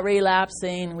worried about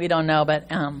relapsing? We don't know.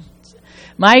 But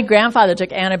my grandfather took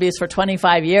antabuse for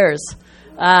 25 years.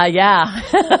 Yeah.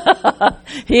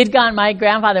 My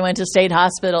grandfather went to state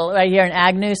hospital right here in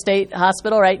Agnew State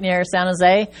Hospital right near San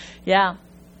Jose. Yeah.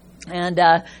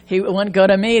 And he wouldn't go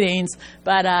to meetings,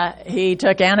 but he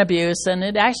took antabuse, and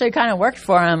it actually kind of worked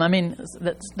for him. I mean,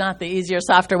 that's not the easier,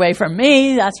 softer way for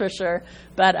me, that's for sure.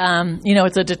 But,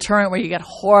 it's a deterrent where you get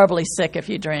horribly sick if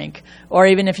you drink, or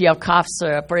even if you have cough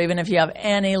syrup, or even if you have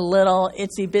any little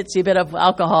itsy-bitsy bit of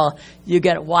alcohol, you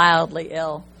get wildly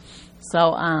ill.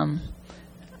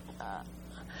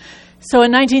 So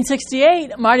in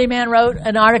 1968, Marty Mann wrote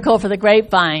an article for the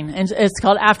Grapevine, and it's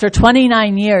called After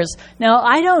 29 Years. Now,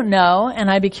 I don't know, and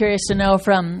I'd be curious to know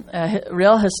from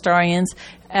real historians,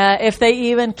 if they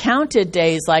even counted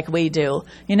days like we do.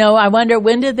 I wonder,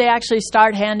 when did they actually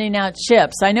start handing out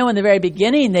chips? I know in the very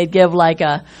beginning they'd give like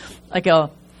a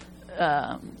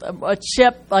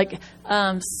chip, like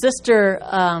Sister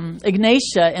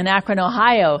Ignatia in Akron,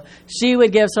 Ohio. She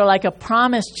would give sort of like a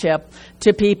promise chip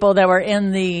to people that were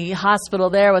in the hospital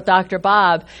there with Dr.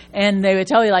 Bob, and they would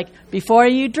tell you, like, before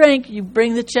you drink, you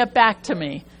bring the chip back to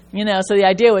me. So the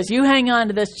idea was you hang on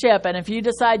to this chip, and if you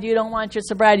decide you don't want your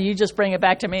sobriety, you just bring it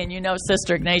back to me, and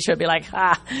Sister Ignatia would be like,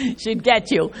 she'd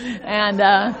get you. And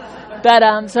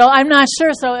so I'm not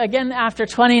sure. So again, after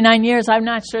 29 years, I'm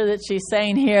not sure that she's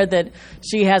saying here that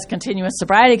she has continuous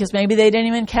sobriety, because maybe they didn't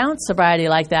even count sobriety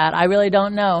like that. I really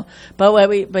don't know. But what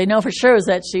we know for sure is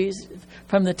that she's,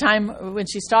 from the time when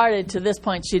she started to this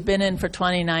point, she'd been in for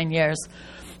 29 years.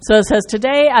 So it says,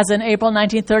 today, as in April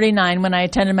 1939, when I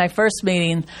attended my first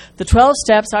meeting, the 12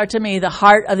 steps are to me the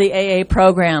heart of the AA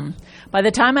program. By the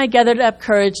time I gathered up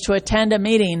courage to attend a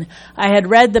meeting, I had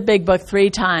read the big book 3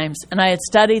 times, and I had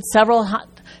studied several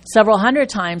hundred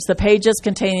times the pages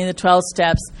containing the 12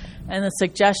 steps and the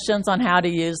suggestions on how to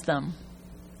use them.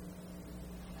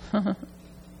 Oh,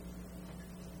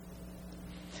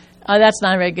 that's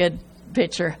not a very good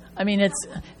picture. I mean,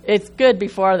 it's good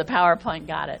before the PowerPoint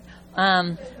got it.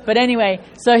 But anyway,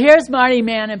 so here's Marty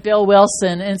Mann and Bill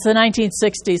Wilson, and it's the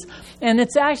 1960s. And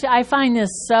it's actually, I find this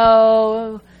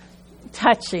so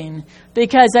touching,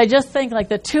 because I just think like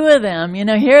the two of them,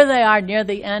 here they are near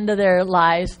the end of their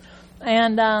lives,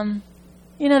 and,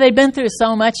 they've been through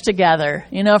so much together,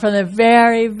 from the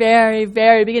very, very,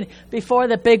 very beginning. Before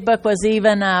the big book was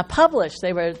even published,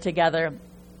 they were together.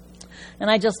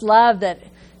 And I just love that,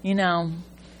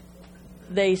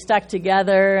 they stuck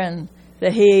together, and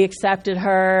that he accepted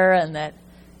her, and that,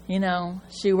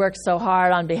 she worked so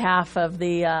hard on behalf of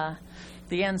the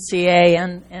the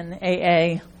NCA and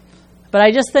AA. But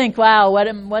I just think, wow,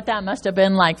 what that must have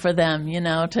been like for them,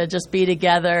 to just be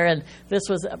together. And this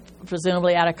was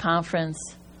presumably at a conference.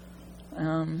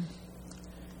 And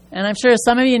I'm sure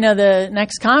some of you know the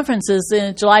next conference is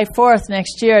July 4th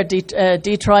next year at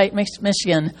Detroit,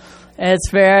 Michigan.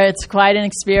 It's quite an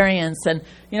experience. And,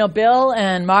 Bill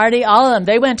and Marty, all of them,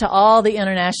 they went to all the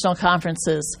international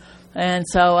conferences. And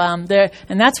so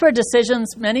that's where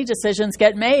many decisions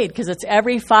get made, because it's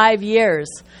every 5 years.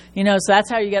 So that's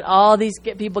how you get all these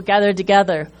people gathered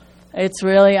together. It's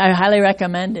really, I highly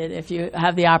recommend it if you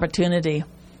have the opportunity.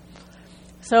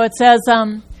 So it says,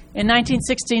 in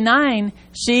 1969,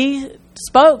 she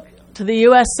spoke to the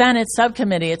U.S. Senate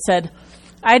subcommittee. It said,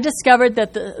 I discovered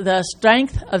that the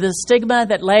strength of the stigma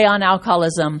that lay on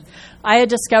alcoholism. I had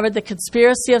discovered the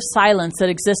conspiracy of silence that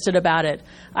existed about it.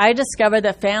 I discovered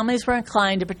that families were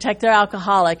inclined to protect their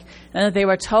alcoholic and that they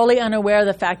were totally unaware of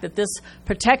the fact that this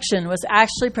protection was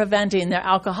actually preventing their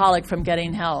alcoholic from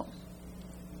getting help.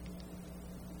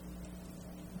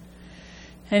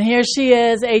 And here she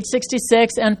is, age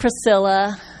 66, and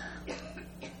Priscilla.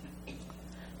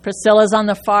 Priscilla's on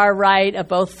the far right of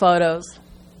both photos.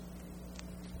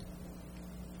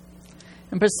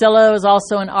 And Priscilla was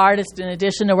also an artist in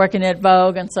addition to working at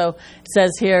Vogue. And so it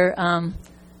says here,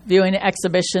 viewing an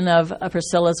exhibition of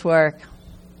Priscilla's work.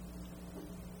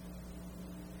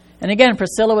 And again,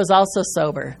 Priscilla was also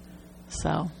sober.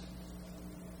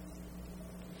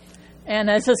 And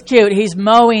this is cute. He's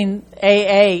mowing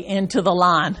AA into the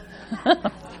lawn.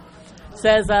 It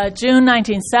says June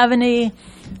 1970.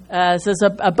 This is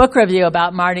a book review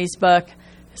about Marty's book.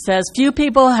 It says, few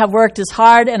people have worked as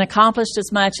hard and accomplished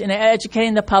as much in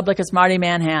educating the public as Marty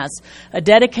Mann has. A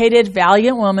dedicated,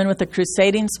 valiant woman with a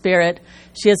crusading spirit,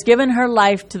 she has given her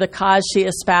life to the cause she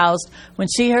espoused when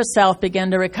she herself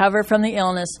began to recover from the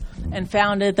illness and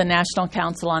founded the National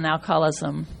Council on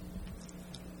Alcoholism.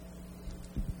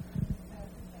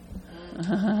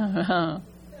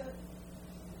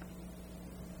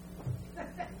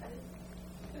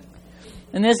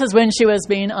 And this is when she was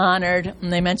being honored,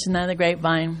 and they mentioned that in the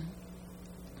grapevine.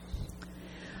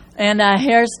 And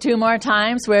here's two more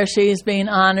times where she's being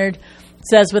honored. It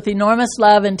says, with enormous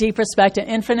love and deep respect and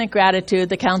infinite gratitude,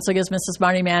 the Council gives Mrs.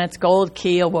 Marty Mann its Gold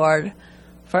Key Award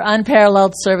for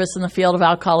unparalleled service in the field of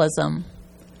alcoholism.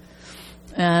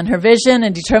 And her vision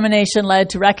and determination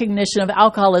led to recognition of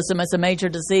alcoholism as a major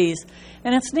disease.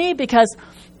 And it's neat because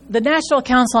the National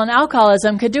Council on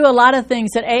Alcoholism could do a lot of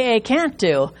things that AA can't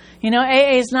do.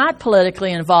 AA is not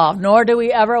politically involved, nor do we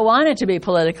ever want it to be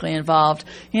politically involved.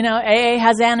 AA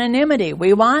has anonymity.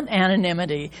 We want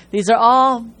anonymity. These are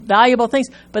all valuable things.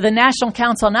 But the National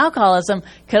Council on Alcoholism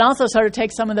can also sort of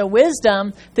take some of the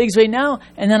wisdom, things we know,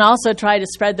 and then also try to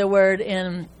spread the word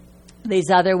in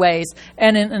these other ways,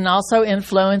 and also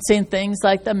influencing things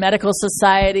like the medical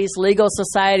societies, legal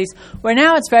societies, where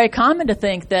now it's very common to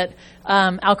think that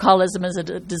alcoholism is a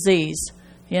disease,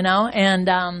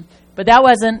 but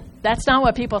that's not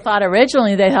what people thought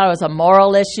originally. They thought it was a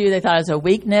moral issue. They thought it was a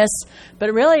weakness.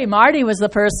 But really, Marty was the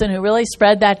person who really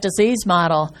spread that disease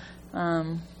model.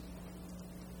 And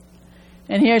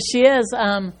here she is.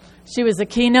 She was a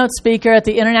keynote speaker at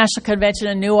the International Convention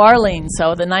in New Orleans,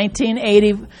 so the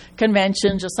 1980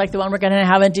 convention, just like the one we're going to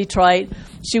have in Detroit.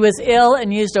 She was ill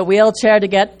and used a wheelchair to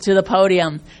get to the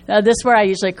podium. Now, this is where I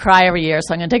usually cry every year,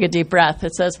 so I'm going to take a deep breath.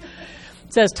 It says,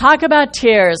 talk about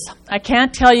tears. I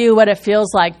can't tell you what it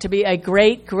feels like to be a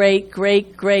great, great,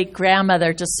 great, great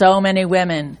grandmother to so many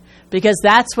women, because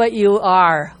that's what you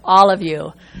are, all of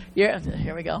you.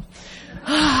 Here we go.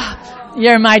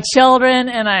 You're my children,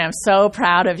 and I am so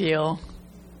proud of you.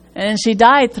 And she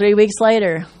died 3 weeks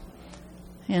later,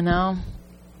 But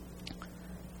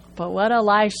what a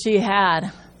life she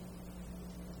had.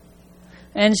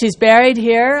 And she's buried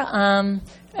here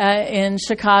in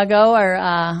Chicago.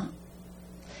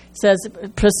 It says,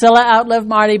 Priscilla outlived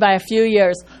Marty by a few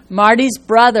years. Marty's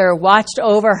brother watched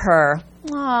over her.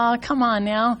 Oh, come on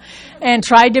now. And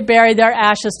tried to bury their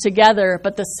ashes together,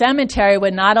 but the cemetery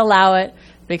would not allow it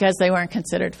because they weren't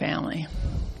considered family.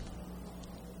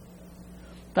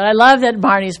 But I love that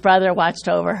Marty's brother watched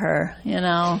over her,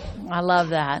 I love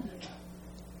that.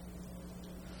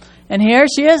 And here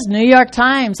she is, New York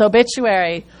Times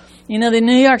obituary. The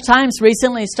New York Times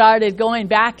recently started going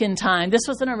back in time. This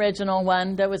was an original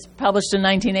one that was published in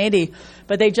 1980,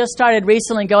 but they just started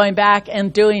recently going back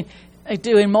and doing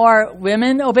more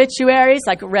women obituaries,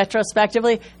 like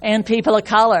retrospectively, and people of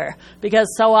color,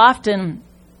 because so often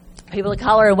people of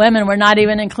color and women were not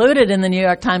even included in the New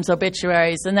York Times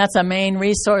obituaries, and that's a main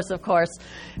resource, of course.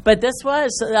 But this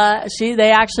was,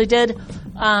 they actually did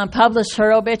published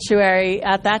her obituary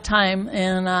at that time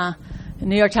in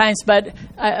New York Times, but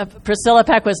Priscilla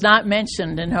Peck was not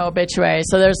mentioned in her obituary.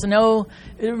 So there's no,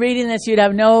 reading this, you'd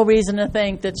have no reason to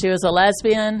think that she was a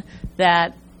lesbian,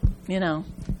 that,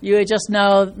 you would just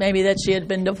know maybe that she had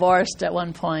been divorced at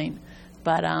one point.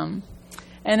 But, and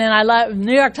then I love,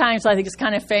 New York Times, I think, is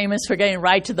kind of famous for getting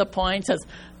right to the point. It says,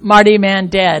 Marty Mann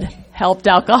dead, helped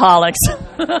alcoholics.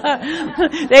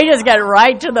 They just get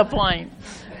right to the point.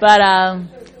 But,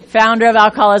 founder of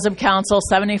Alcoholism Council,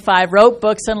 75, wrote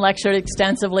books and lectured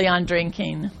extensively on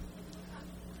drinking.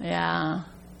 Yeah.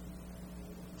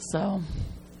 So,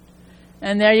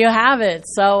 and there you have it.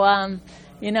 So,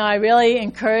 I really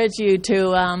encourage you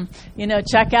to,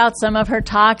 check out some of her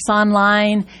talks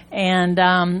online and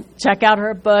check out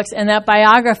her books. And that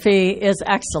biography is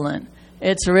excellent.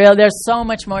 It's real. There's so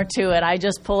much more to it. I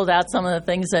just pulled out some of the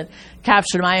things that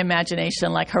captured my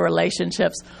imagination, like her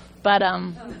relationships. But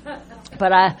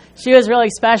she was really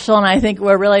special, and I think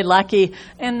we're really lucky.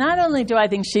 And not only do I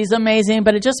think she's amazing,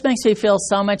 but it just makes me feel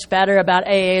so much better about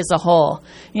AA as a whole.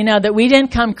 That we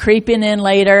didn't come creeping in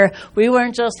later. We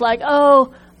weren't just like,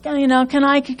 can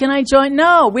I join?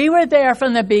 No, we were there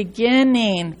from the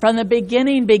beginning,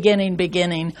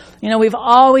 beginning. We've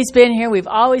always been here. We've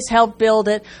always helped build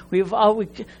it.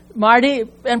 Marty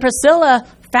and Priscilla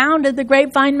founded the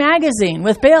Grapevine magazine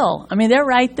with Bill. I mean, they're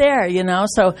right there,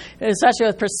 so especially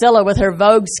with Priscilla with her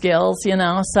Vogue skills,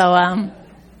 so and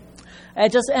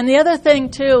the other thing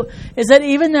too is that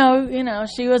even though,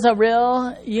 she was a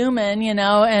real human,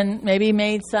 and maybe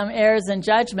made some errors in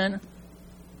judgment,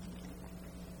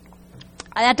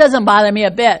 that doesn't bother me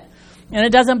a bit. And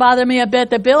it doesn't bother me a bit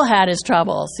that Bill had his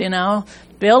troubles,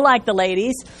 Bill liked the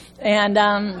ladies, and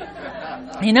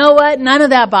you know what? None of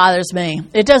that bothers me.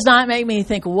 It does not make me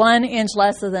think 1 inch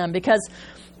less of them because,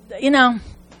 no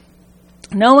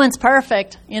one's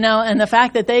perfect, and the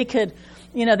fact that they could,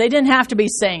 they didn't have to be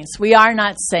saints. We are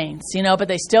not saints, but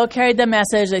they still carried the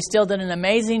message. They still did an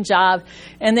amazing job,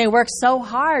 and they worked so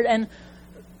hard. And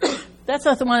that's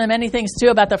one of the many things, too,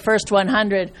 about the first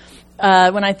 100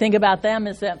 when I think about them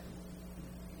is that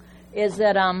they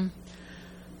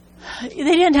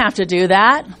didn't have to do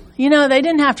that. They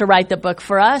didn't have to write the book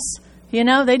for us. They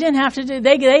didn't have to do.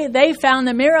 They found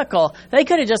the miracle. They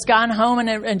could have just gone home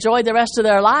and enjoyed the rest of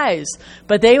their lives.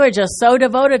 But they were just so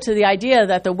devoted to the idea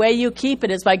that the way you keep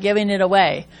it is by giving it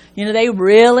away. They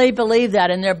really believe that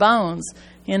in their bones.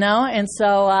 And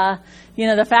so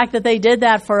the fact that they did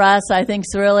that for us, I think,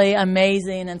 is really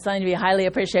amazing and something to be highly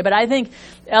appreciated. But I think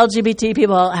LGBT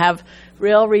people have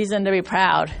real reason to be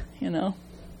proud.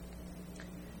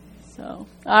 So,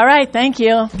 all right, thank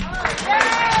you.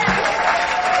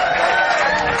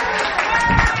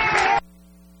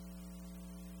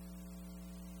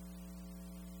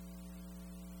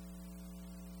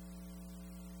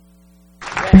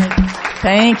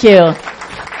 Thank you.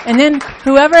 And then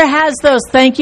whoever has those thank you